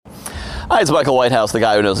Hi, it's Michael Whitehouse, the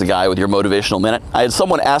guy who knows the guy, with your Motivational Minute. I had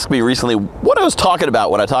someone ask me recently what I was talking about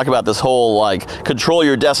when I talk about this whole, like, control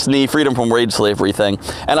your destiny, freedom from wage slavery thing.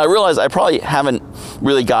 And I realized I probably haven't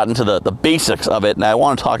really gotten to the basics of it, and I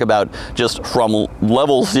want to talk about just from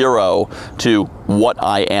level 0 to what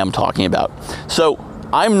I am talking about. So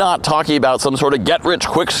I'm not talking about some sort of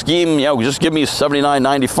get-rich-quick scheme, you know, just give me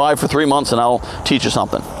 $79.95 for 3 months and I'll teach you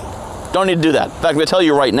something. Don't need to do that. In fact, I'm going to tell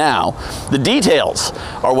you right now, the details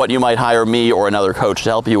are what you might hire me or another coach to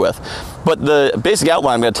help you with. But the basic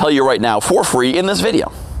outline I'm going to tell you right now for free in this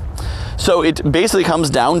video. So it basically comes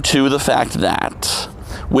down to the fact that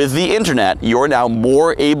with the internet, you're now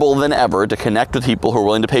more able than ever to connect with people who are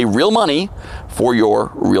willing to pay real money for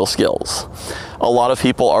your real skills. A lot of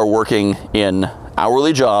people are working in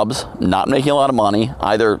hourly jobs, not making a lot of money,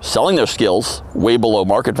 either selling their skills way below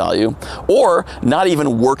market value, or not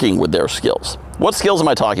even working with their skills. What skills am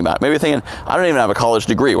I talking about? Maybe you're thinking, I don't even have a college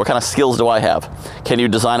degree. What kind of skills do I have? Can you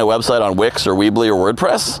design a website on Wix or Weebly or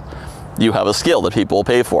WordPress? You have a skill that people will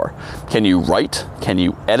pay for. Can you write? Can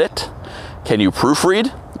you edit? Can you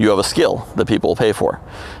proofread? You have a skill that people will pay for.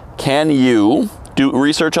 Can you do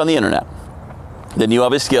research on the internet? Then you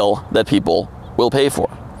have a skill that people will pay for.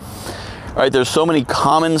 All right, there's so many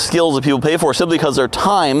common skills that people pay for simply because their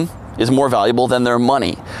time is more valuable than their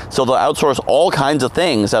money. So they'll outsource all kinds of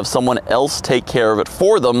things, have someone else take care of it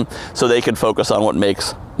for them so they can focus on what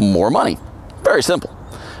makes more money. Very simple.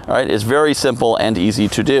 All right, it's very simple and easy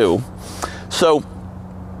to do. So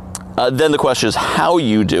then the question is how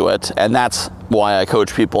you do it, and that's why I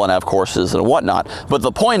coach people and have courses and whatnot. But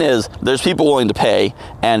the point is, there's people willing to pay,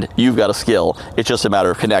 and you've got a skill. It's just a matter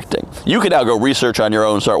of connecting. You can now go research on your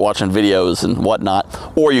own, start watching videos and whatnot,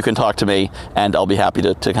 or you can talk to me, and I'll be happy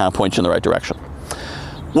to kind of point you in the right direction.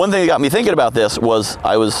 One thing that got me thinking about this was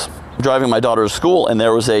I was driving my daughter to school, and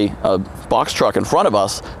there was a box truck in front of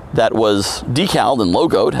us that was decaled and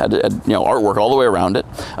logoed, had you know, artwork all the way around it,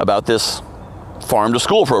 about this farm to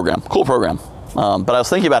school program. Cool program. But I was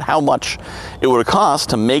thinking about how much it would cost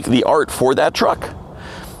to make the art for that truck.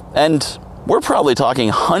 And we're probably talking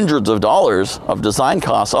hundreds of dollars of design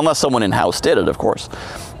costs, unless someone in-house did it, of course.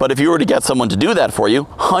 But if you were to get someone to do that for you,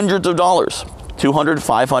 hundreds of dollars, $200,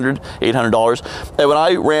 $500, $800. And when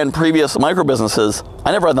I ran previous micro businesses,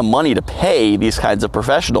 I never had the money to pay these kinds of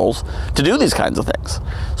professionals to do these kinds of things.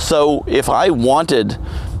 So if I wanted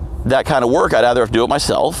that kind of work, I'd either have to do it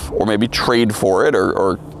myself or maybe trade for it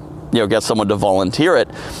or you know, get someone to volunteer it.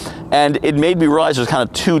 And it made me realize there's kind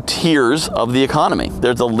of two tiers of the economy.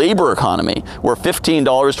 There's the labor economy, where $15,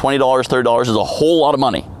 $20, $30 is a whole lot of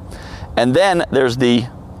money. And then there's the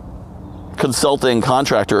consulting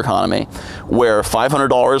contractor economy, where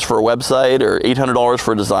 $500 for a website or $800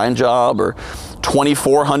 for a design job or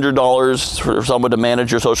 $2,400 for someone to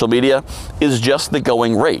manage your social media is just the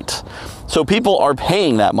going rate. So people are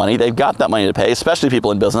paying that money. They've got that money to pay, especially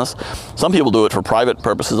people in business. Some people do it for private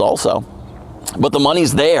purposes also. But the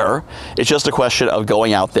money's there. It's just a question of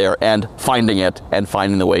going out there and finding it and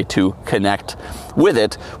finding the way to connect with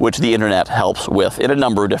it, which the internet helps with in a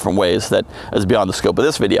number of different ways that is beyond the scope of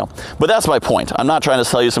this video. But that's my point. I'm not trying to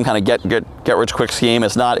sell you some kind of get rich quick scheme.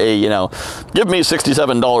 It's not a, you know, give me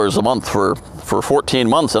 $67 a month for 14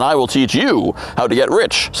 months and I will teach you how to get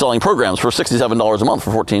rich selling programs for $67 a month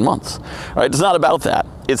for 14 months. All right? It's not about that.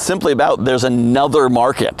 It's simply about there's another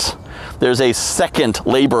market. There's a second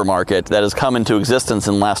labor market that has come into existence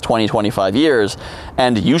in the last 20, 25 years,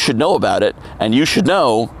 and you should know about it, and you should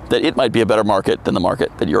know that it might be a better market than the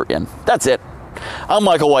market that you're in. That's it. I'm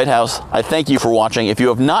Michael Whitehouse. I thank you for watching. If you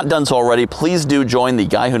have not done so already, please do join the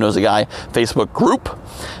Guy Who Knows a Guy Facebook group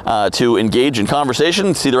to engage in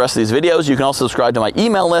conversation, see the rest of these videos. You can also subscribe to my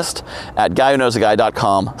email list at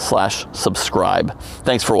guywhoknowsaguy.com/subscribe.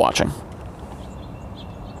 Thanks for watching.